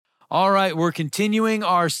All right, we're continuing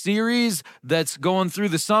our series that's going through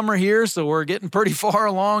the summer here, so we're getting pretty far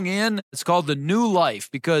along in. It's called The New Life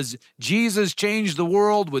because Jesus changed the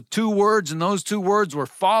world with 2 words, and those 2 words were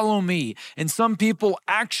follow me. And some people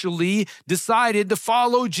actually decided to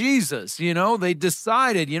follow Jesus. They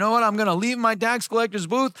decided, you know what, I'm going to leave my tax collector's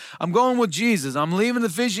booth. I'm going with Jesus. I'm leaving the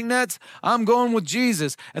fishing nets. I'm going with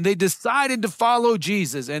Jesus. And they decided to follow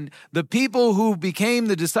Jesus. And the people who became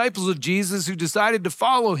the disciples of Jesus, who decided to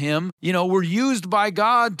follow him, were used by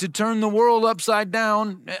God to turn the world upside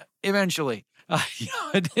down eventually.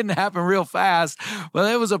 It didn't happen real fast, but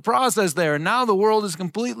there was a process there. And now the world is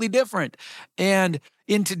completely different. And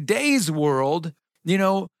in today's world,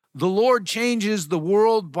 the Lord changes the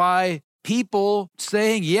world by people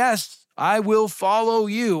saying, yes, I will follow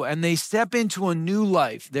you. And they step into a new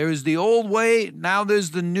life. There's the old way. Now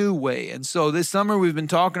there's the new way. And so this summer we've been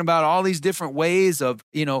talking about all these different ways of,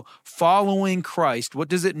 following Christ. What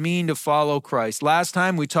does it mean to follow Christ? Last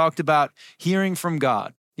time we talked about hearing from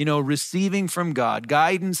God, receiving from God,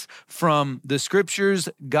 guidance from the scriptures,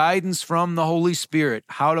 guidance from the Holy Spirit,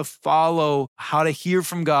 how to hear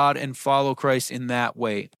from God and follow Christ in that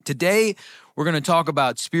way. Today, we're going to talk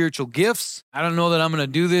about spiritual gifts. I don't know that I'm going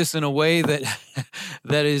to do this in a way that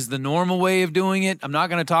that is the normal way of doing it. I'm not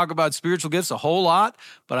going to talk about spiritual gifts a whole lot,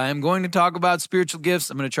 but I am going to talk about spiritual gifts.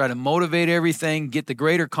 I'm going to try to motivate everything, get the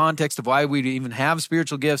greater context of why we even have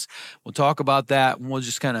spiritual gifts. We'll talk about that, and we'll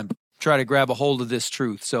just kind of try to grab a hold of this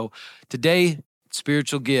truth. So today,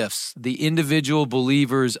 spiritual gifts, the individual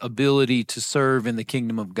believer's ability to serve in the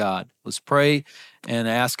kingdom of God. Let's pray and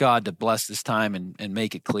ask God to bless this time and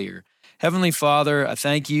make it clear. Heavenly Father, I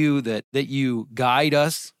thank you that you guide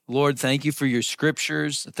us. Lord, thank you for your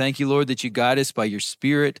scriptures. Thank you, Lord, that you guide us by your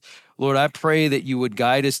Spirit. Lord, I pray that you would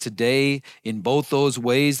guide us today in both those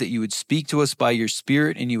ways, that you would speak to us by your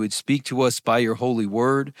Spirit and you would speak to us by your holy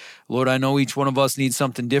word. Lord, I know each one of us needs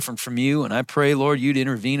something different from you, and I pray, Lord, you'd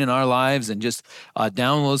intervene in our lives and just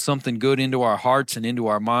download something good into our hearts and into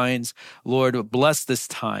our minds. Lord, bless this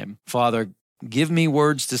time. Father, give me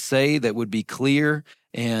words to say that would be clear.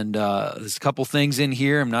 And there's a couple things in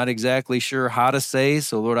here I'm not exactly sure how to say.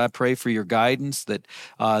 So, Lord, I pray for your guidance, that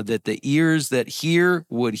the ears that hear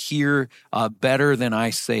would hear better than I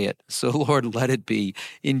say it. So, Lord, let it be.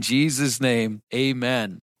 In Jesus' name,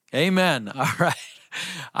 amen. Amen. All right.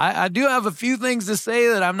 I do have a few things to say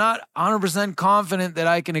that I'm not 100% confident that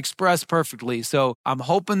I can express perfectly. So I'm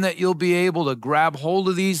hoping that you'll be able to grab hold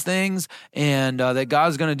of these things and that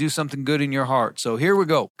God's going to do something good in your heart. So here we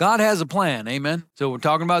go. God has a plan. Amen. So we're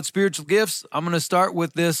talking about spiritual gifts. I'm going to start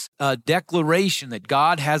with this declaration that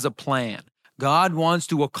God has a plan. God wants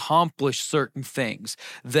to accomplish certain things,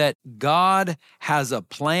 that God has a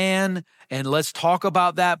plan, and let's talk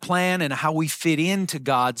about that plan and how we fit into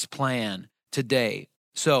God's plan today.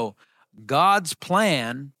 So God's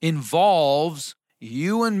plan involves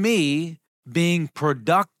you and me being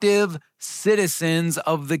productive citizens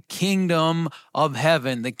of the kingdom of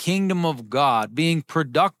heaven, the kingdom of God, being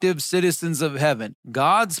productive citizens of heaven.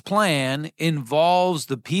 God's plan involves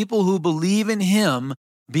the people who believe in him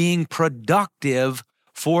being productive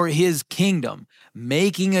for his kingdom,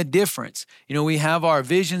 making a difference. We have our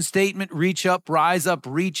vision statement, reach up, rise up,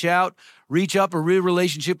 reach out. Reach up, a real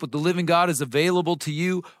relationship with the living God is available to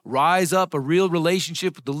you. Rise up, a real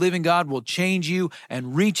relationship with the living God will change you.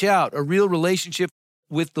 And reach out, a real relationship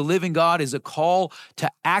with the living God is a call to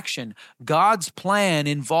action. God's plan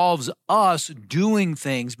involves us doing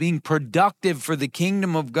things, being productive for the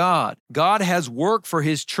kingdom of God. God has work for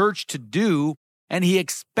his church to do, and he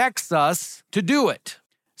expects us to do it.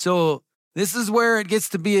 So this is where it gets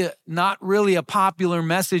to be not really a popular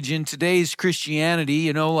message in today's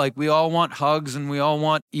Christianity. Like we all want hugs and we all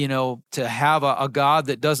want, to have a God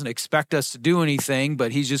that doesn't expect us to do anything,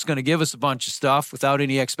 but he's just going to give us a bunch of stuff without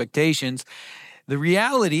any expectations. The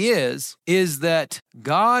reality is that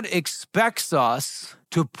God expects us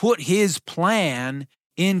to put his plan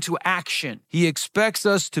into action. He expects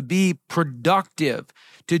us to be productive,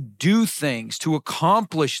 to do things, to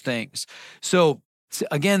accomplish things. So,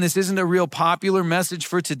 again, this isn't a real popular message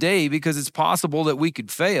for today because it's possible that we could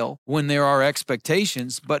fail when there are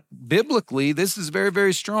expectations, but biblically, this is very,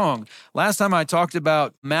 very strong. Last time I talked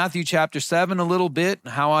about Matthew chapter 7 a little bit,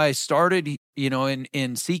 how I started,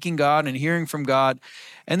 in seeking God and hearing from God.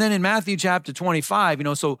 And then in Matthew chapter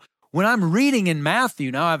 25, so when I'm reading in Matthew,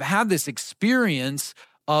 now I've had this experience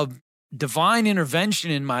of divine intervention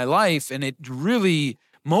in my life, and it really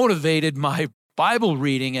motivated my Bible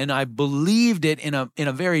reading, and I believed it in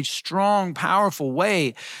a very strong, powerful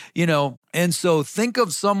way, And so think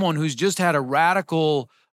of someone who's just had a radical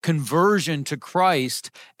conversion to Christ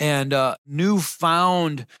and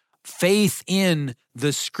newfound faith in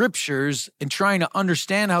the scriptures and trying to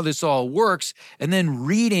understand how this all works, and then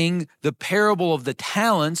reading the parable of the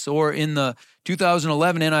talents, or in the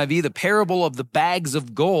 2011 NIV, the parable of the bags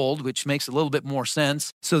of gold, which makes a little bit more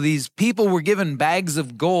sense. So these people were given bags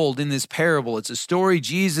of gold in this parable. It's a story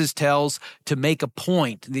Jesus tells to make a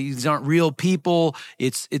point. These aren't real people.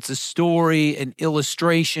 It's a story, an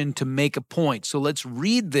illustration to make a point. So let's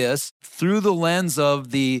read this through the lens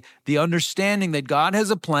of the understanding that God has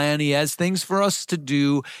a plan. He has things for us to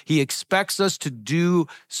do. He expects us to do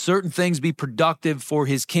certain things, be productive for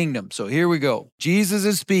his kingdom. So here we go. Jesus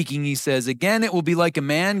is speaking. He says, "Again, it will be like a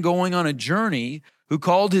man going on a journey who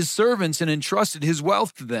called his servants and entrusted his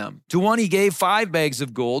wealth to them. To one he gave 5 bags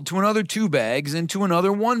of gold, to another 2 bags, and to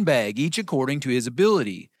another 1 bag, each according to his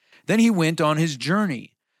ability. Then he went on his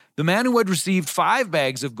journey. The man who had received 5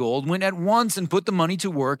 bags of gold went at once and put the money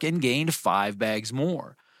to work and gained 5 bags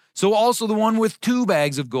more. So also the one with 2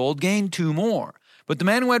 bags of gold gained 2 more. But the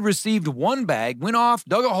man who had received 1 bag went off,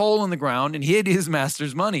 dug a hole in the ground, and hid his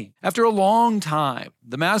master's money. After a long time,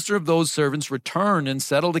 the master of those servants returned and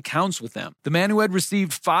settled accounts with them. The man who had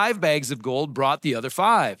received 5 bags of gold brought the other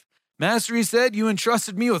 5. 'Master,' he said, 'you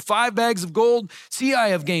entrusted me with 5 bags of gold. See, I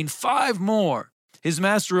have gained 5 more.' His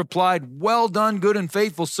master replied, 'Well done, good and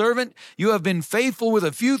faithful servant. You have been faithful with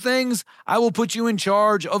a few things. I will put you in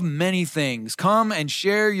charge of many things. Come and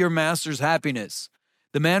share your master's happiness.'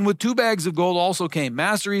 The man with 2 bags of gold also came.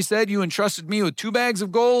 'Master,' he said, 'you entrusted me with 2 bags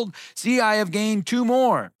of gold. See, I have gained 2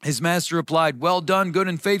 more.' His master replied, 'Well done, good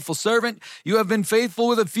and faithful servant. You have been faithful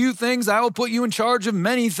with a few things. I will put you in charge of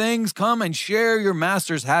many things. Come and share your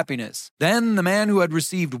master's happiness.' Then the man who had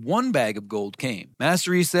received 1 bag of gold came.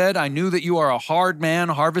 'Master,' he said, 'I knew that you are a hard man,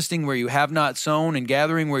 harvesting where you have not sown and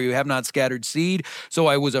gathering where you have not scattered seed. So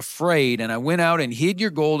I was afraid, and I went out and hid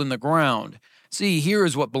your gold in the ground. See, here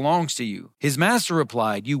is what belongs to you.' His master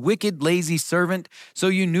replied, 'You wicked, lazy servant. So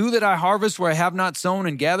you knew that I harvest where I have not sown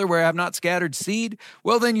and gather where I have not scattered seed?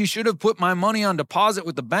 Well, then you should have put my money on deposit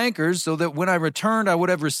with the bankers, so that when I returned, I would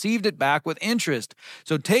have received it back with interest.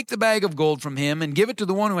 So take the bag of gold from him and give it to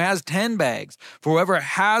the one who has 10 bags. For whoever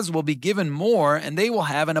has will be given more, and they will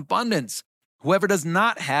have an abundance. Whoever does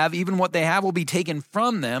not have, even what they have will be taken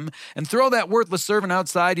from them. And throw that worthless servant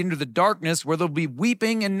outside into the darkness, where there'll be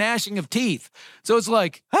weeping and gnashing of teeth.'" So it's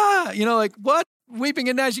like, like what? Weeping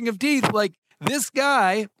and gnashing of teeth. Like this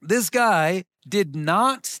guy did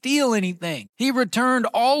not steal anything. He returned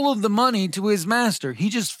all of the money to his master. He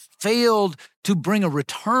just failed to bring a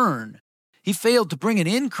return. He failed to bring an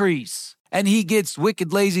increase. And he gets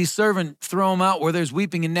wicked, lazy servant, throw him out where there's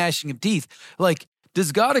weeping and gnashing of teeth. Like,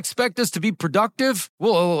 does God expect us to be productive?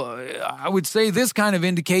 Well, I would say this kind of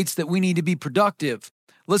indicates that we need to be productive.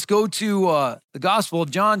 Let's go to the Gospel of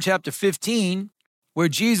John chapter 15, where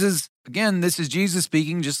Jesus, again, this is Jesus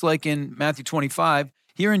speaking, just like in Matthew 25.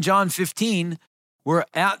 Here in John 15, we're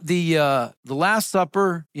at the Last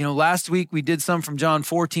Supper. Last week we did some from John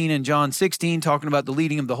 14 and John 16, talking about the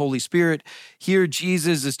leading of the Holy Spirit. Here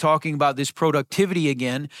Jesus is talking about this productivity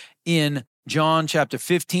again in John chapter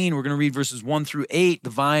 15, we're going to read verses 1 through 8, the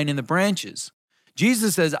vine and the branches.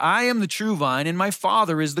 Jesus says, "I am the true vine, and my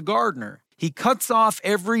Father is the gardener. He cuts off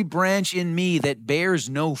every branch in me that bears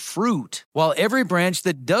no fruit, while every branch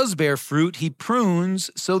that does bear fruit, he prunes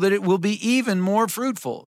so that it will be even more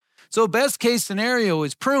fruitful." So best case scenario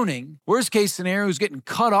is pruning. Worst case scenario is getting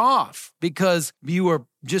cut off because you are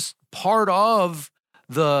just part of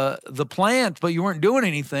the plant, but you weren't doing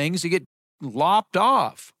anything, so you get lopped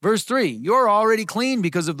off. Verse 3, "You're already clean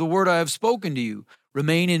because of the word I have spoken to you.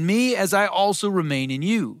 Remain in me as I also remain in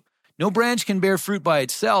you. No branch can bear fruit by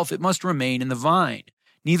itself. It must remain in the vine.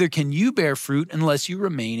 Neither can you bear fruit unless you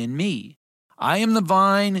remain in me. I am the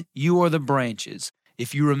vine, you are the branches.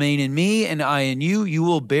 If you remain in me and I in you, you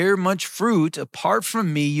will bear much fruit. Apart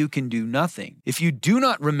from me, you can do nothing. If you do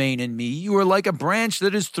not remain in me, you are like a branch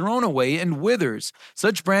that is thrown away and withers.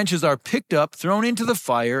 Such branches are picked up, thrown into the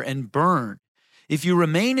fire, and burned. If you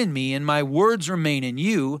remain in me and my words remain in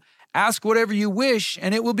you, ask whatever you wish,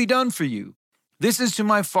 and it will be done for you. This is to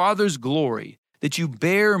my Father's glory, that you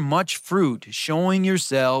bear much fruit, showing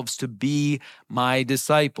yourselves to be my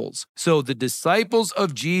disciples." So the disciples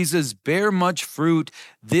of Jesus bear much fruit.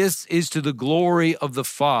 This is to the glory of the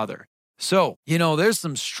Father. So, there's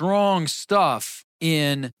some strong stuff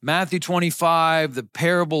in Matthew 25, the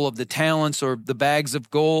parable of the talents or the bags of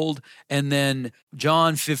gold, and then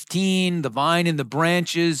John 15, the vine and the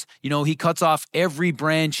branches. He cuts off every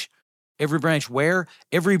branch where?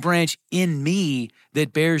 Every branch in me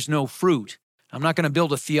that bears no fruit. I'm not going to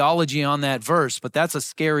build a theology on that verse, but that's a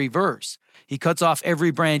scary verse. He cuts off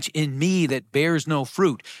every branch in me that bears no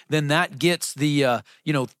fruit. Then that gets the,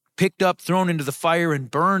 picked up, thrown into the fire,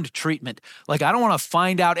 and burned treatment. Like, I don't want to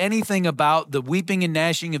find out anything about the weeping and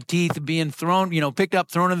gnashing of teeth being thrown, picked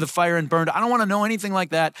up, thrown into the fire, and burned. I don't want to know anything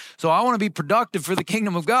like that. So I want to be productive for the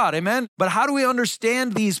kingdom of God. Amen? But how do we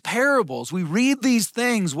understand these parables? We read these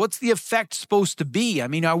things. What's the effect supposed to be? I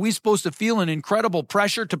mean, are we supposed to feel an incredible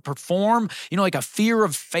pressure to perform, like a fear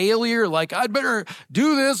of failure? Like, I'd better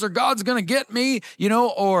do this or God's going to get me,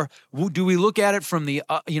 or do we look at it from the,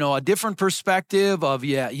 a different perspective of,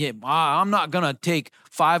 I'm not going to take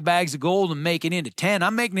 5 bags of gold and make it into 10.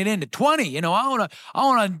 I'm making it into 20. I want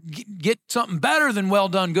to get something better than well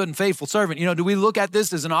done, good and faithful servant. Do we look at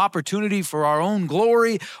this as an opportunity for our own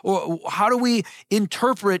glory? Or how do we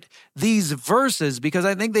interpret these verses? Because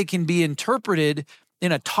I think they can be interpreted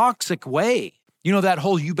in a toxic way. That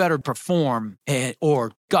whole you better perform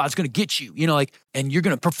or God's going to get you, and you're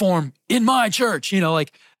going to perform in my church,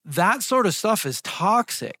 that sort of stuff is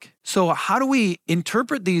toxic. So how do we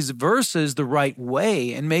interpret these verses the right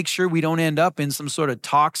way and make sure we don't end up in some sort of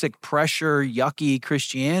toxic pressure, yucky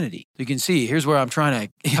Christianity? You can see, here's where I'm trying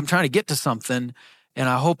to get to something, and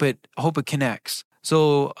I hope it connects.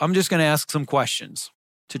 So I'm just going to ask some questions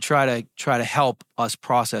to try to help us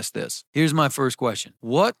process this. Here's my first question.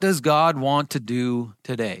 What does God want to do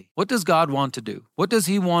today? What does God want to do? What does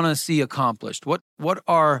he want to see accomplished? What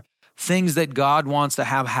are things that God wants to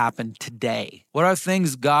have happen today? What are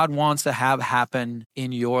things God wants to have happen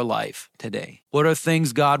in your life today? What are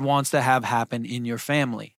things God wants to have happen in your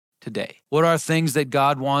family today? What are things that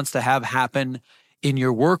God wants to have happen in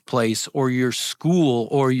your workplace or your school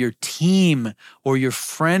or your team or your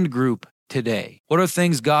friend group today? What are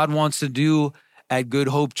things God wants to do at Good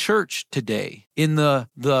Hope Church today, in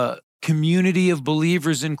the community of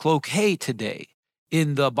believers in Cloquet today,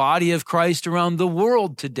 in the body of Christ around the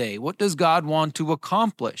world today? What does God want to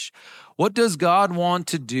accomplish? What does God want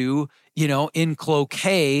to do, in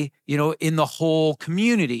Cloquet, in the whole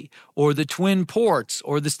community, or the Twin Ports,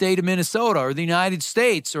 or the state of Minnesota, or the United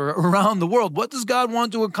States, or around the world? What does God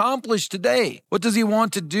want to accomplish today? What does he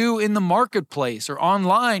want to do in the marketplace or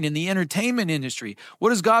online in the entertainment industry? What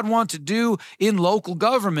does God want to do in local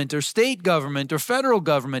government or state government or federal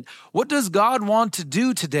government? What does God want to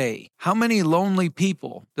do today? How many lonely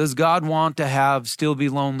people does God want to have still be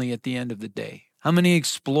lonely at the end of the day? How many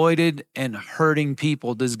exploited and hurting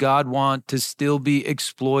people does God want to still be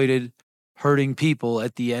exploited, hurting people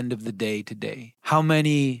at the end of the day today? How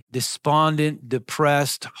many despondent,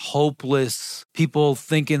 depressed, hopeless people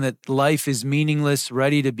thinking that life is meaningless,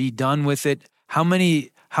 ready to be done with it? How many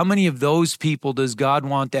of those people does God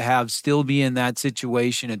want to have still be in that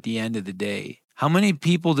situation at the end of the day? How many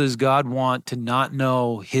people does God want to not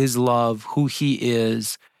know his love, who he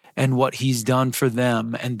is, and what he's done for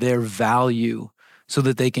them and their value, so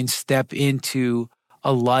that they can step into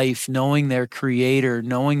a life knowing their creator,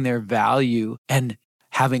 knowing their value, and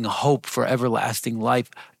having hope for everlasting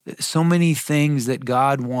life? So many things that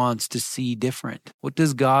God wants to see different. What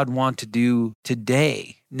does God want to do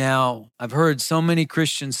today? Now, I've heard so many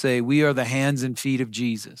Christians say we are the hands and feet of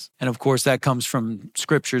Jesus. And of course, that comes from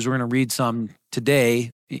scriptures. We're going to read some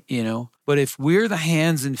today, But if we're the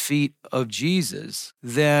hands and feet of Jesus,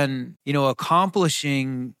 then,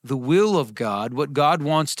 accomplishing the will of God, what God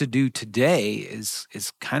wants to do today is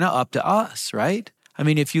kind of up to us, right? I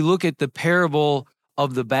mean, if you look at the parable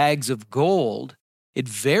of the bags of gold, it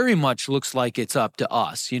very much looks like it's up to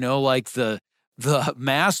us, like the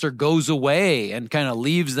master goes away and kind of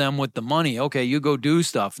leaves them with the money. Okay, you go do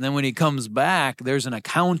stuff. And then when he comes back, there's an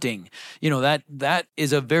accounting. That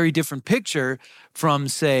is a very different picture from,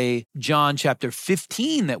 say, John chapter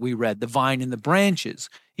 15 that we read, the vine and the branches,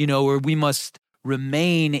 where we must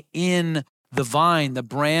remain in the vine. The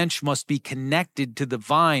branch must be connected to the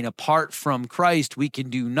vine. Apart from Christ, we can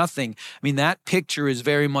do nothing. I mean, that picture is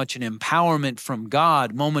very much an empowerment from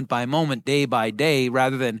God, moment by moment, day by day,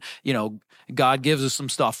 rather than, God gives us some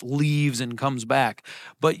stuff, leaves and comes back.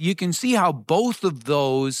 But you can see how both of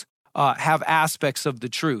those have aspects of the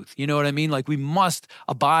truth. You know what I mean? Like, we must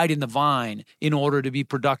abide in the vine in order to be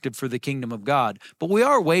productive for the kingdom of God. But we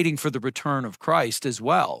are waiting for the return of Christ as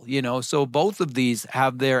well, So both of these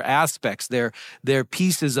have their aspects, their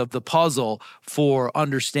pieces of the puzzle for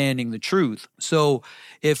understanding the truth. So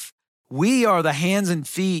if we are the hands and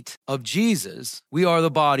feet of Jesus, we are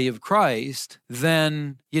the body of Christ,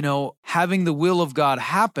 then, having the will of God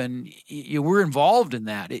happen, we're involved in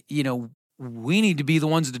that. We need to be the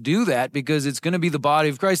ones to do that, because it's going to be the body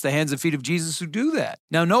of Christ, the hands and feet of Jesus, who do that.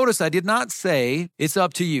 Now, notice I did not say it's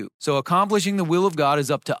up to you. So accomplishing the will of God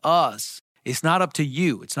is up to us. It's not up to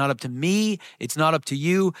you. It's not up to me. It's not up to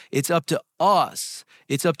you. It's up to us.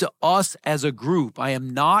 It's up to us as a group. I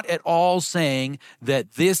am not at all saying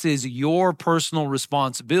that this is your personal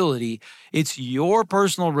responsibility. It's your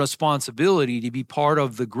personal responsibility to be part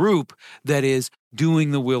of the group that is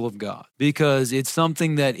doing the will of God, because it's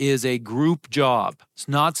something that is a group job. It's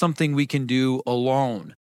not something we can do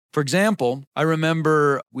alone. For example, I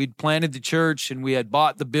remember we'd planted the church and we had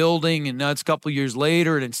bought the building, and now it's a couple years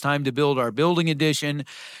later and it's time to build our building addition.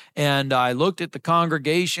 And I looked at the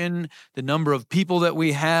congregation, the number of people that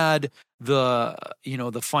we had, the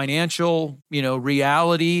financial,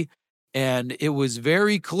 reality. And it was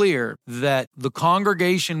very clear that the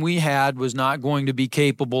congregation we had was not going to be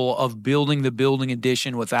capable of building the building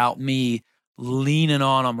addition without me leaning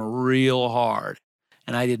on them real hard.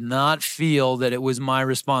 And I did not feel that it was my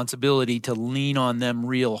responsibility to lean on them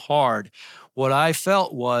real hard. What I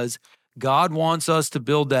felt was God wants us to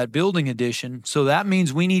build that building addition, so that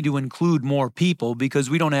means we need to include more people because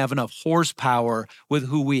we don't have enough horsepower with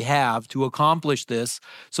who we have to accomplish this.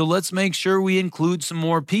 So let's make sure we include some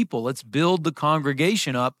more people. Let's build the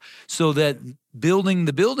congregation up so that building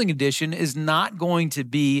the building addition is not going to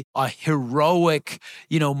be a heroic,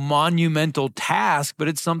 monumental task, but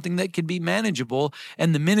it's something that can be manageable.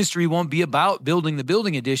 And the ministry won't be about building the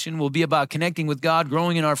building addition. We'll be about connecting with God,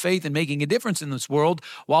 growing in our faith, and making a difference in this world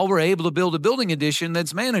while we're able to build a building addition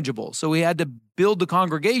that's manageable. So we had to build the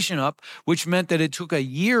congregation up, which meant that it took a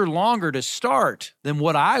year longer to start than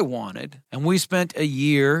what I wanted. And we spent a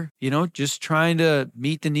year, just trying to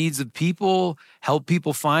meet the needs of people, help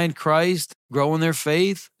people find Christ, grow in their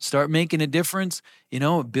faith, start making a difference,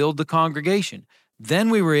 build the congregation.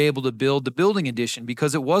 Then we were able to build the building addition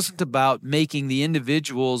because it wasn't about making the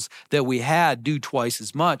individuals that we had do twice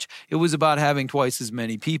as much. It was about having twice as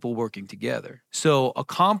many people working together. So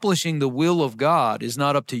accomplishing the will of God is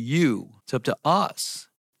not up to you. It's up to us.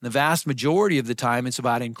 The vast majority of the time, it's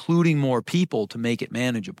about including more people to make it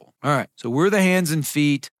manageable. All right, so we're the hands and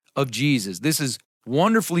feet of Jesus. This is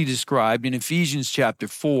wonderfully described in Ephesians chapter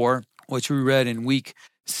 4, which we read in week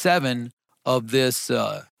 7 of this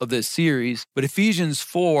series. But Ephesians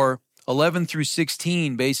 4:11 through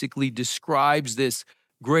 16 basically describes this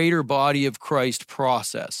greater body of Christ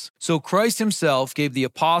process. So Christ himself gave the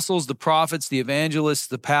apostles, the prophets, the evangelists,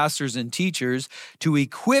 the pastors, and teachers to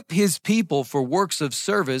equip his people for works of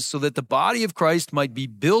service so that the body of Christ might be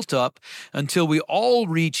built up until we all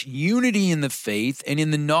reach unity in the faith and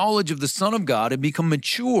in the knowledge of the Son of God and become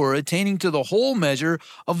mature, attaining to the whole measure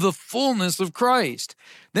of the fullness of Christ.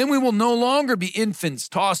 Then we will no longer be infants,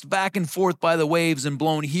 tossed back and forth by the waves and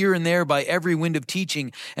blown here and there by every wind of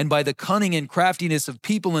teaching and by the cunning and craftiness of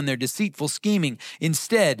people in their deceitful scheming.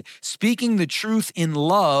 Instead, speaking the truth in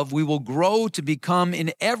love, we will grow to become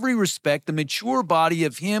in every respect the mature body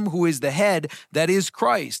of him who is the head, that is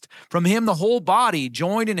Christ. From him the whole body,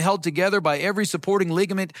 joined and held together by every supporting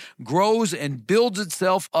ligament, grows and builds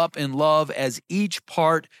itself up in love as each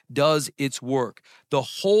part does its work. The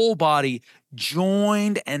whole body,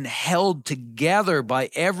 joined and held together by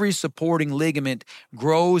every supporting ligament,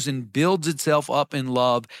 grows and builds itself up in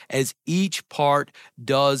love as each part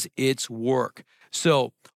does its work.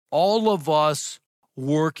 So all of us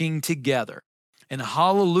working together. And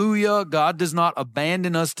hallelujah, God does not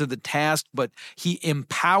abandon us to the task, but he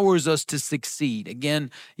empowers us to succeed.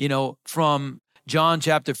 Again, from John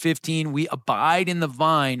chapter 15, we abide in the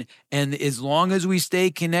vine, and as long as we stay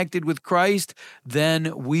connected with Christ,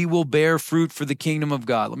 then we will bear fruit for the kingdom of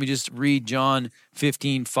God. Let me just read John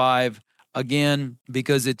 15:5 again,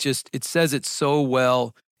 because it says it so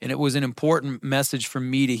well, and it was an important message for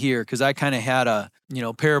me to hear, because I kind of had a,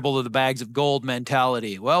 parable of the bags of gold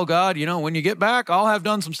mentality. Well, God, when you get back, I'll have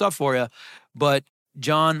done some stuff for you. But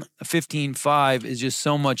John 15:5 is just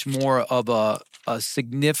so much more of a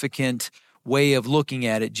significant way of looking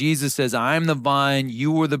at it. Jesus says, I am the vine,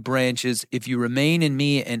 you are the branches. If you remain in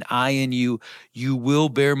me and I in you, you will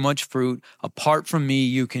bear much fruit. Apart from me,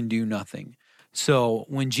 you can do nothing. So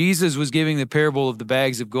when Jesus was giving the parable of the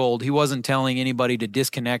bags of gold, he wasn't telling anybody to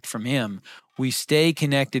disconnect from him. We stay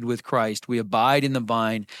connected with Christ. We abide in the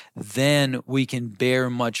vine. Then we can bear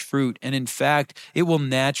much fruit. And in fact, it will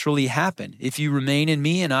naturally happen. If you remain in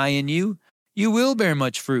me and I in you, you will bear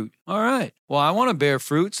much fruit. All right. Well, I want to bear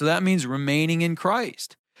fruit, so that means remaining in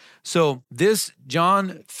Christ. So this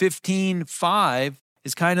John 15:5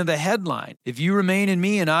 is kind of the headline. If you remain in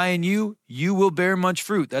me and I in you, you will bear much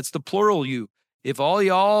fruit. That's the plural you. If all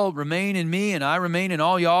y'all remain in me and I remain in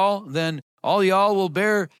all y'all, then all y'all will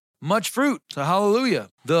bear much fruit. So hallelujah.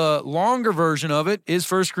 The longer version of it is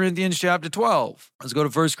 1 Corinthians chapter 12. Let's go to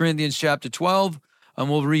 1 Corinthians chapter 12, and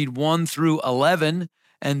we'll read 1 through 11.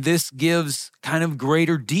 And this gives kind of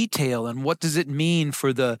greater detail. And what does it mean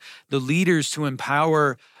for the leaders to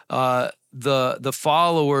empower the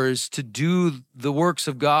followers to do the works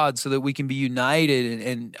of God so that we can be united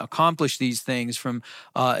and accomplish these things from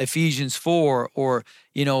Ephesians 4 or,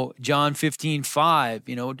 John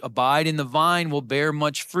 15:5, abide in the vine will bear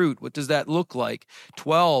much fruit. What does that look like?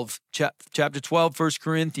 Chapter 12, 1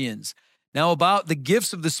 Corinthians. Now about the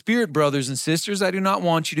gifts of the Spirit, brothers and sisters, I do not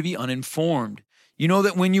want you to be uninformed. You know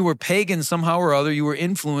that when you were pagans somehow or other, you were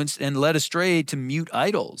influenced and led astray to mute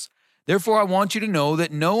idols. Therefore, I want you to know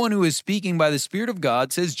that no one who is speaking by the Spirit of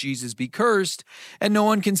God says Jesus be cursed, and no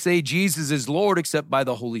one can say Jesus is Lord except by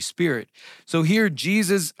the Holy Spirit. So here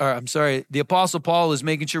the Apostle Paul is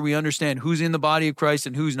making sure we understand who's in the body of Christ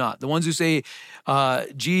and who's not. The ones who say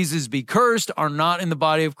Jesus be cursed are not in the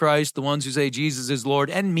body of Christ. The ones who say Jesus is Lord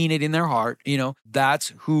and mean it in their heart,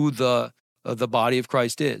 that's who the body of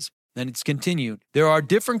Christ is. Then it's continued. There are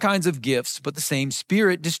different kinds of gifts, but the same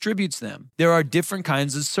Spirit distributes them. There are different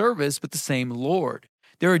kinds of service, but the same Lord.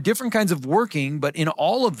 There are different kinds of working, but in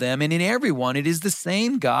all of them and in everyone, it is the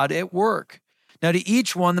same God at work. Now to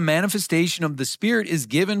each one, the manifestation of the Spirit is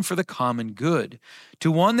given for the common good. To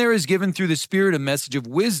one, there is given through the Spirit a message of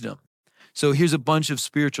wisdom. So here's a bunch of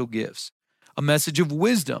spiritual gifts. A message of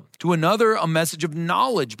wisdom, to another a message of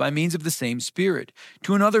knowledge by means of the same Spirit,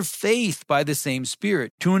 to another faith by the same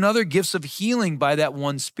Spirit, to another gifts of healing by that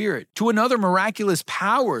one Spirit, to another miraculous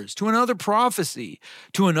powers, to another prophecy,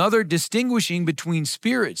 to another distinguishing between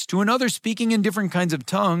spirits, to another speaking in different kinds of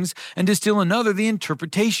tongues, and to still another the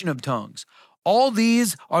interpretation of tongues. All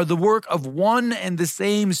these are the work of one and the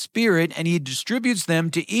same Spirit, and he distributes them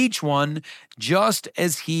to each one just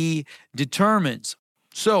as he determines.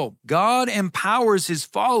 So God empowers his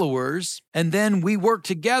followers, and then we work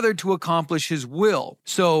together to accomplish his will.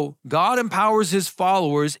 So God empowers his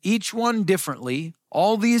followers, each one differently,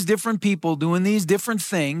 all these different people doing these different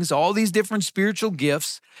things, all these different spiritual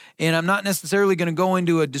gifts. And I'm not necessarily going to go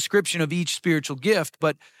into a description of each spiritual gift,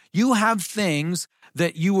 but you have things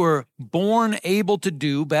that you were born able to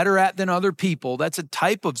do, better at than other people. That's a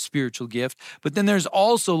type of spiritual gift. But then there's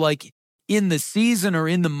also like in the season or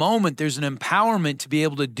in the moment, there's an empowerment to be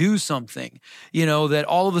able to do something, that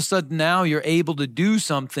all of a sudden now you're able to do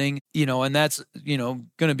something, and that's, going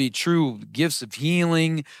to be true gifts of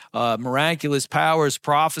healing, miraculous powers,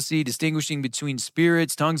 prophecy, distinguishing between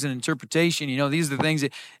spirits, tongues, and interpretation. These are the things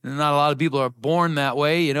that not a lot of people are born that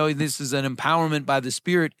way. This is an empowerment by the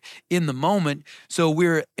Spirit in the moment. So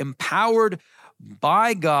we're empowered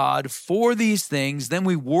by God for these things. Then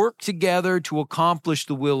we work together to accomplish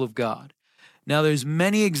the will of God. Now, there's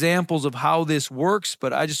many examples of how this works,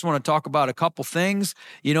 but I just want to talk about a couple things,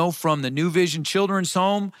 from the New Vision Children's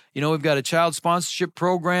Home. We've got a child sponsorship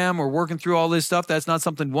program. We're working through all this stuff. That's not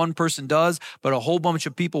something one person does, but a whole bunch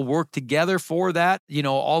of people work together for that,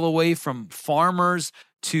 all the way from farmers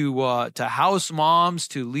to house moms,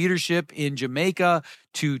 to leadership in Jamaica,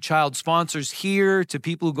 to child sponsors here, to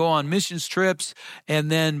people who go on missions trips.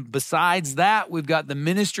 And then besides that, we've got the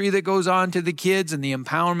ministry that goes on to the kids and the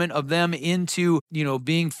empowerment of them into,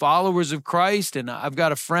 being followers of Christ. And I've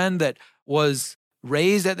got a friend that was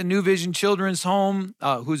raised at the New Vision Children's Home,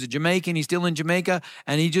 who's a Jamaican. He's still in Jamaica,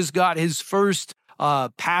 and he just got his first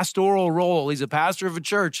pastoral role. He's a pastor of a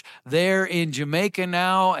church there in Jamaica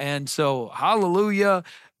now. And so, hallelujah,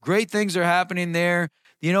 great things are happening there.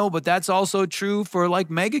 But that's also true for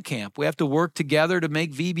like Mega Camp. We have to work together to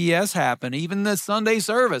make VBS happen. Even the Sunday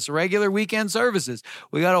service, regular weekend services,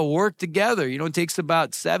 we got to work together. It takes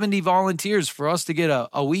about 70 volunteers for us to get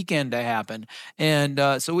a weekend to happen.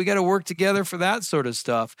 And so we got to work together for that sort of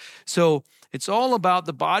stuff. So it's all about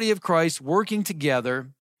the body of Christ working together,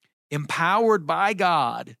 empowered by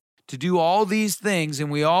God to do all these things, and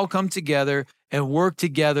we all come together and work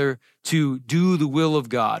together to do the will of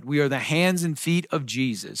God. We are the hands and feet of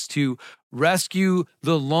Jesus to rescue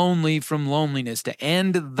the lonely from loneliness, to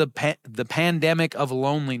end the pandemic of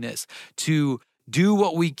loneliness, to do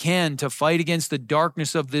what we can to fight against the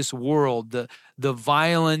darkness of this world, the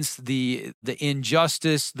violence, the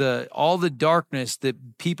injustice, all the darkness, the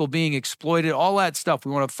people being exploited, all that stuff.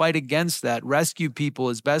 We want to fight against that, rescue people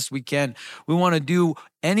as best we can. We want to do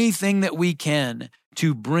anything that we can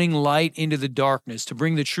to bring light into the darkness, to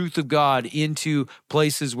bring the truth of God into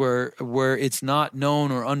places where it's not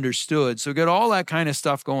known or understood. So we got all that kind of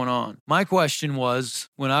stuff going on. My question was,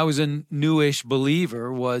 when I was a newish believer,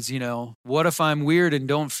 was, what if I'm weird and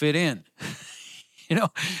don't fit in?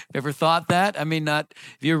 Ever thought that? I mean, not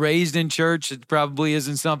if you're raised in church, it probably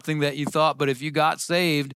isn't something that you thought, but if you got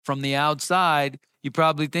saved from the outside, you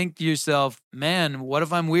probably think to yourself, man, what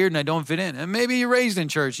if I'm weird and I don't fit in? And maybe you're raised in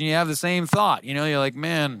church and you have the same thought. You're like,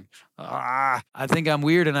 man, I think I'm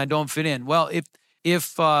weird and I don't fit in. Well,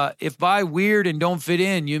 if by weird and don't fit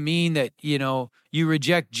in, you mean that, you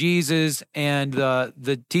reject Jesus and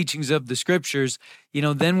the teachings of the scriptures,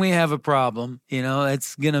 then we have a problem.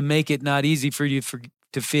 It's going to make it not easy for you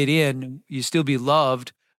to fit in. You still be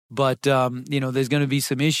loved, but, there's going to be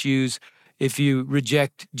some issues if you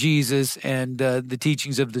reject Jesus and the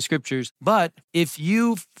teachings of the scriptures. But if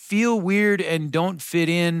you feel weird and don't fit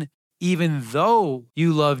in, even though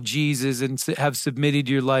you love Jesus and have submitted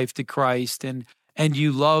your life to Christ and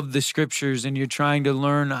you love the scriptures and you're trying to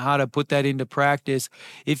learn how to put that into practice,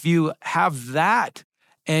 if you have that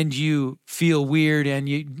and you feel weird and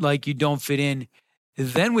you don't fit in,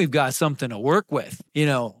 then we've got something to work with.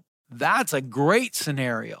 That's a great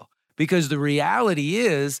scenario, because the reality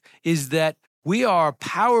is that we are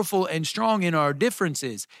powerful and strong in our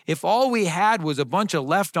differences. If all we had was a bunch of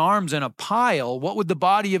left arms and a pile, what would the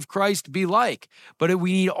body of Christ be like? But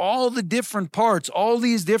we need all the different parts, all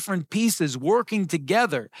these different pieces working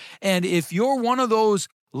together. And if you're one of those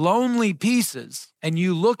lonely pieces and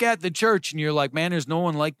you look at the church and you're like, man, there's no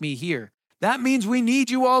one like me here, that means we need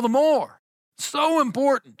you all the more. So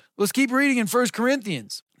important. Let's keep reading in 1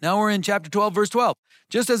 Corinthians. Now we're in chapter 12, verse 12.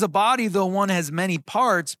 Just as a body, though one has many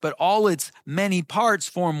parts, but all its many parts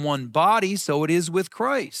form one body, so it is with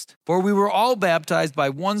Christ. For we were all baptized by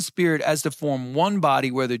one Spirit as to form one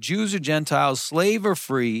body, whether Jews or Gentiles, slave or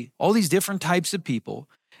free, all these different types of people.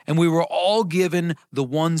 And we were all given the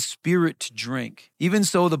one Spirit to drink. Even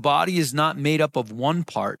so, the body is not made up of one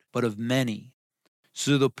part, but of many.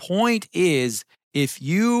 So the point is, if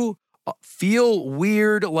you feel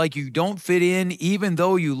weird, like you don't fit in, even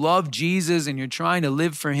though you love Jesus and you're trying to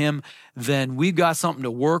live for him, then we've got something to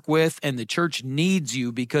work with, and the church needs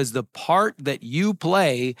you because the part that you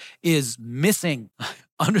play is missing.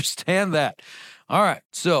 Understand that. All right,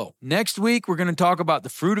 so next week we're going to talk about the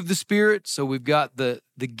fruit of the Spirit. So we've got the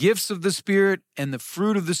gifts of the Spirit and the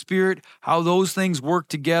fruit of the Spirit, how those things work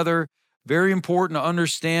together. Very important to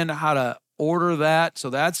understand how to order that. So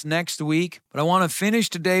that's next week. But I want to finish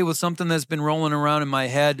today with something that's been rolling around in my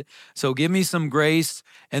head. So give me some grace.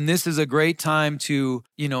 And this is a great time to,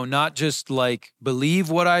 not just believe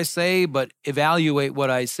what I say, but evaluate what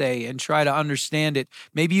I say and try to understand it.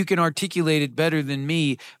 Maybe you can articulate it better than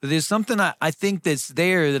me, but there's something I think that's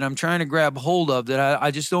there that I'm trying to grab hold of that I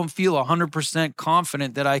just don't feel 100%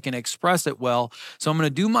 confident that I can express it well. So I'm going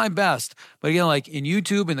to do my best. But again, in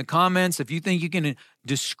YouTube, in the comments, if you think you can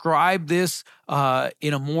describe this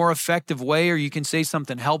in a more effective way, or you can say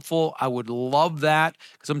something helpful, I would love that,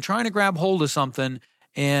 because I'm trying to grab hold of something,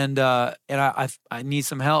 and I need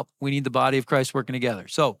some help. We need the body of Christ working together.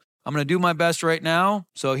 So I'm going to do my best right now.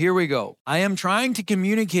 So here we go. I am trying to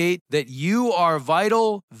communicate that you are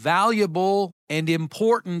vital, valuable, and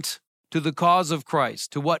important to the cause of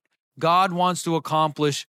Christ, to what God wants to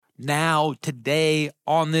accomplish now, today,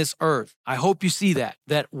 on this earth. I hope you see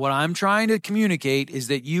that what I'm trying to communicate is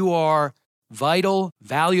that you are vital,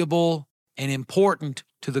 valuable, and important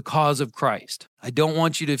to the cause of Christ. I don't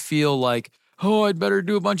want you to feel like, oh, I'd better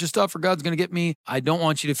do a bunch of stuff or God's going to get me. I don't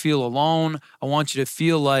want you to feel alone. I want you to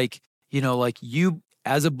feel like you,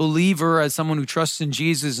 as a believer, as someone who trusts in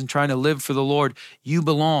Jesus and trying to live for the Lord, you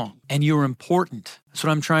belong and you're important. That's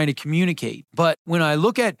what I'm trying to communicate. But when I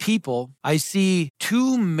look at people, I see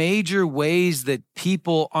two major ways that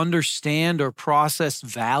people understand or process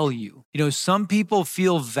value. Some people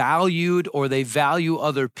feel valued, or they value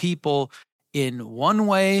other people in one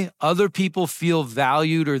way. Other people feel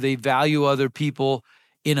valued, or they value other people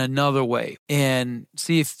in another way. And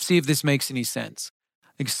see if this makes any sense.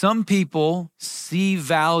 Some people see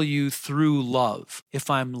value through love. If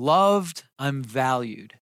I'm loved, I'm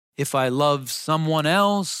valued. If I love someone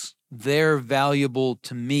else, they're valuable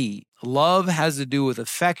to me. Love has to do with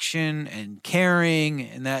affection and caring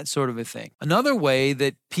and that sort of a thing. Another way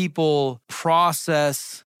that people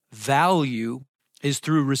process value is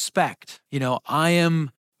through respect. I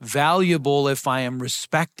am valuable if I am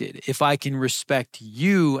respected. If I can respect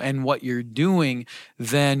you and what you're doing,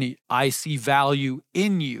 then I see value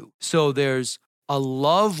in you. So there's a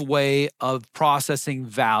love way of processing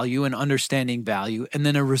value and understanding value, and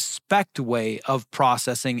then a respect way of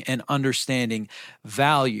processing and understanding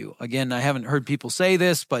value. Again, I haven't heard people say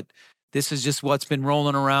this, but this is just what's been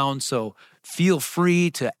rolling around. So feel free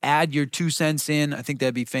to add your 2 cents in. I think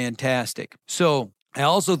that'd be fantastic. So I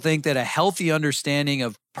also think that a healthy understanding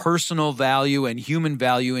of personal value and human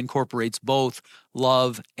value incorporates both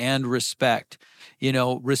love and respect.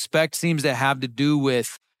 Respect seems to have to do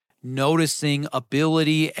with, noticing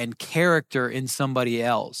ability and character in somebody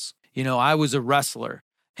else. I was a wrestler.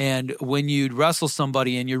 And when you'd wrestle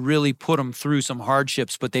somebody and you really put them through some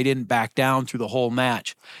hardships, but they didn't back down through the whole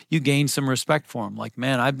match, you gain some respect for them. Like,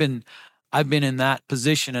 man, I've been in that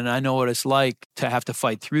position and I know what it's like to have to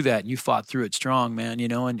fight through that. And you fought through it strong, man,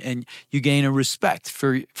 and you gain a respect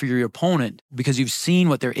for your opponent because you've seen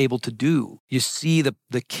what they're able to do. You see the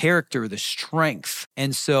character, the strength.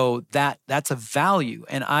 And so that's a value.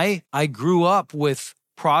 And I grew up with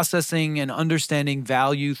processing and understanding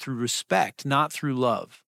value through respect, not through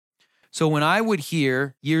love. So when I would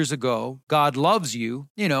hear years ago, God loves you,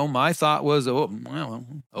 my thought was, oh, well,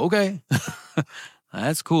 okay.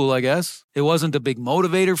 That's cool, I guess. It wasn't a big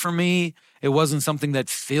motivator for me. It wasn't something that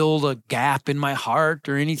filled a gap in my heart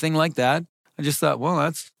or anything like that. I just thought, well,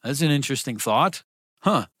 that's an interesting thought.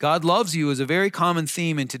 God loves you is a very common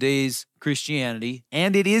theme in today's Christianity,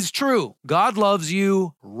 and it is true. God loves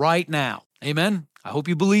you right now. Amen? I hope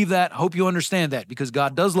you believe that. I hope you understand that because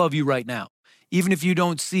God does love you right now, even if you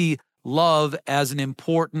don't see love as an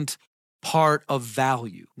important part of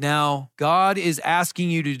value. Now, God is asking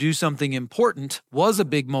you to do something important was a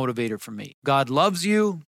big motivator for me. God loves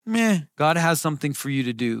you. God has something for you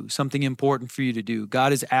to do, something important for you to do.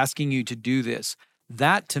 God is asking you to do this.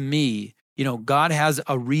 That to me, God has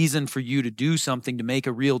a reason for you to do something to make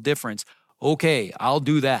a real difference. Okay, I'll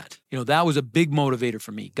do that. That was a big motivator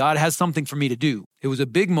for me. God has something for me to do. It was a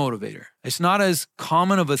big motivator. It's not as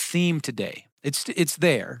common of a theme today. It's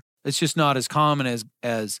there. It's just not as common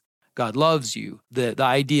as God loves you. The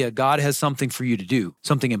idea God has something for you to do,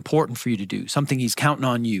 something important for you to do, something he's counting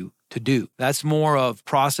on you to do. That's more of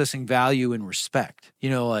processing value and respect.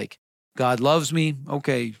 Like God loves me.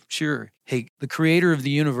 Okay, sure. Hey, the creator of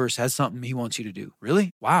the universe has something he wants you to do.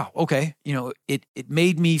 Really? Wow. Okay. It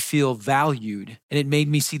made me feel valued and it made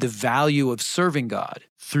me see the value of serving God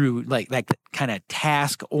through like that kind of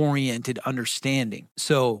task-oriented understanding.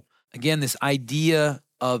 So again, this idea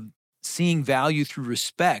of seeing value through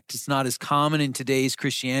respect, it's not as common in today's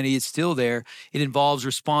Christianity. It's still there. It involves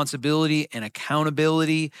responsibility and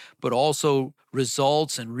accountability, but also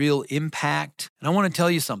results and real impact. And I want to tell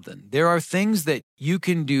you something. There are things that you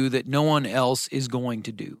can do that no one else is going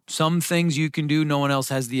to do. Some things you can do no one else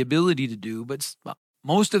has the ability to do, but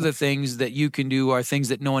most of the things that you can do are things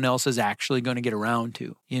that no one else is actually going to get around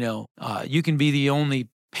to. You can be the only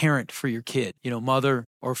parent for your kid, mother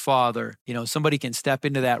or father, somebody can step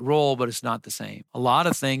into that role, but it's not the same. A lot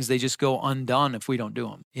of things, they just go undone if we don't do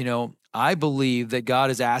them. I believe that God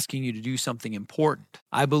is asking you to do something important.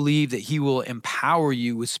 I believe that he will empower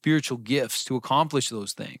you with spiritual gifts to accomplish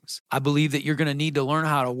those things. I believe that you're going to need to learn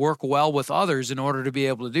how to work well with others in order to be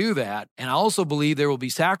able to do that. And I also believe there will be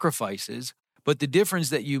sacrifices, but the difference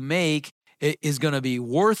that you make is going to be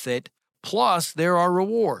worth it. Plus, there are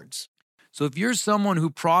rewards. So if you're someone who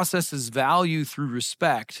processes value through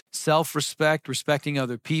respect, self-respect, respecting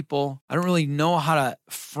other people, I don't really know how to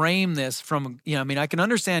frame this from, I can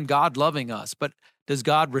understand God loving us, but does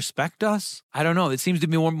God respect us? I don't know. It seems to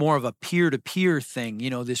be more of a peer-to-peer thing,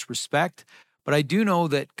 this respect. But I do know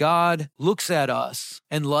that God looks at us,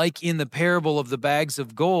 and like in the parable of the bags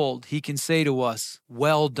of gold, he can say to us,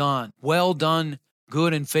 well done,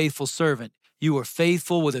 good and faithful servant. You are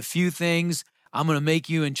faithful with a few things. I'm going to make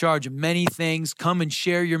you in charge of many things. Come and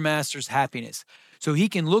share your master's happiness. So he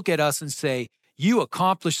can look at us and say, you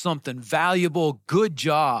accomplished something valuable. Good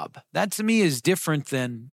job. That to me is different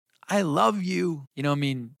than I love you.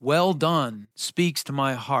 Well done speaks to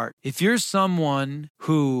my heart. If you're someone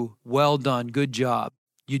who, well done, good job,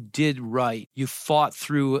 you did right, you fought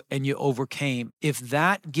through and you overcame. If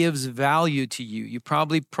that gives value to you, you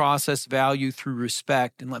probably process value through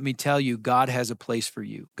respect. And let me tell you, God has a place for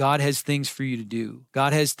you. God has things for you to do.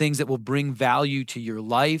 God has things that will bring value to your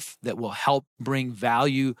life, that will help bring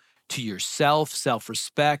value to yourself,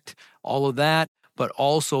 self-respect, all of that, but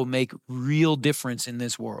also make real difference in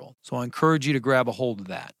this world. So I encourage you to grab a hold of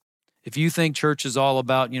that. If you think church is all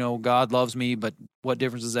about, God loves me, but what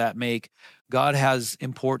difference does that make? God has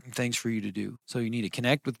important things for you to do. So you need to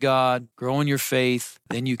connect with God, grow in your faith,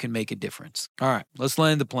 then you can make a difference. All right, let's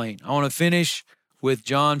land the plane. I want to finish with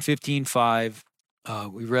John 15:5.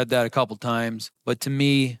 We've read that a couple times, but to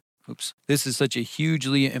me, this is such a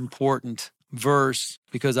hugely important verse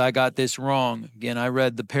because I got this wrong. Again, I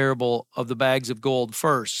read the parable of the bags of gold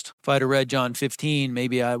first. If I'd have read John 15,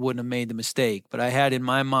 maybe I wouldn't have made the mistake. But I had in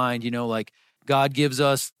my mind, God gives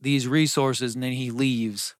us these resources and then he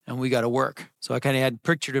leaves and we got to work. So I kind of had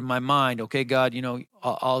pictured in my mind, okay, God,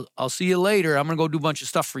 I'll see you later. I'm going to go do a bunch of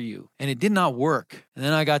stuff for you. And it did not work. And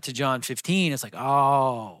then I got to John 15. It's like,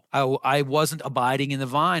 I wasn't abiding in the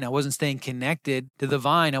vine. I wasn't staying connected to the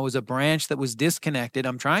vine. I was a branch that was disconnected.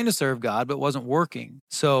 I'm trying to serve God, but wasn't working.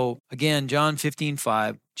 So again, John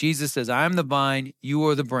 15:5, Jesus says, I am the vine, you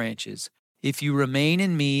are the branches. If you remain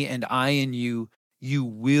in me and I in you, you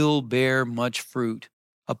will bear much fruit.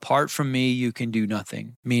 Apart from me, you can do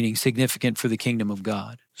nothing, meaning significant for the kingdom of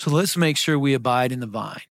God. So let's make sure we abide in the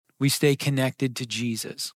vine. We stay connected to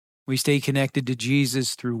Jesus. We stay connected to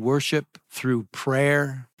Jesus through worship, through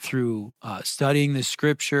prayer, through studying the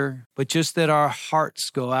scripture, but just that our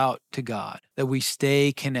hearts go out to God, that we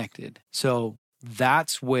stay connected. So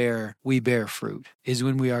that's where we bear fruit, is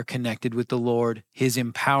when we are connected with the Lord. His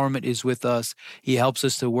empowerment is with us. He helps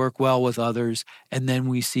us to work well with others, and then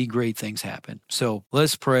we see great things happen. So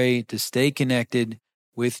let's pray to stay connected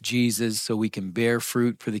with Jesus so we can bear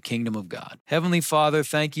fruit for the kingdom of God. Heavenly Father,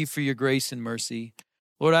 thank you for your grace and mercy.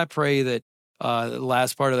 Lord, I pray that the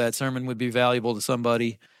last part of that sermon would be valuable to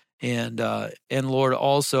somebody. And Lord,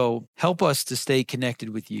 also help us to stay connected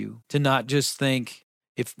with you, to not just think,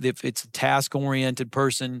 if it's a task-oriented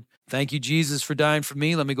person, thank you, Jesus, for dying for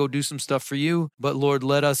me. Let me go do some stuff for you. But Lord,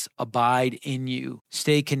 let us abide in you.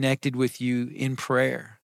 Stay connected with you in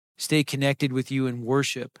prayer. Stay connected with you in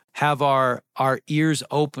worship. Have our ears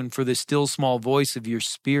open for the still small voice of your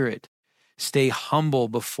Spirit. Stay humble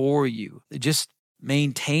before you. Just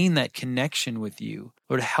maintain that connection with you.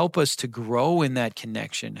 Lord, help us to grow in that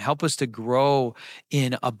connection. Help us to grow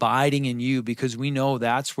in abiding in you, because we know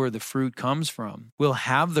that's where the fruit comes from. We'll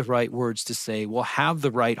have the right words to say. We'll have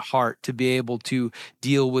the right heart to be able to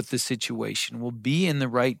deal with the situation. We'll be in the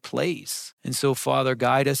right place. And so, Father,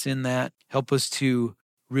 guide us in that. Help us to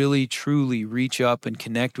really, truly reach up and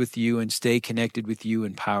connect with you and stay connected with you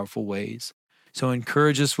in powerful ways. So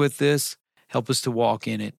encourage us with this. Help us to walk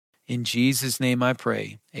in it. In Jesus' name I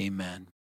pray, amen.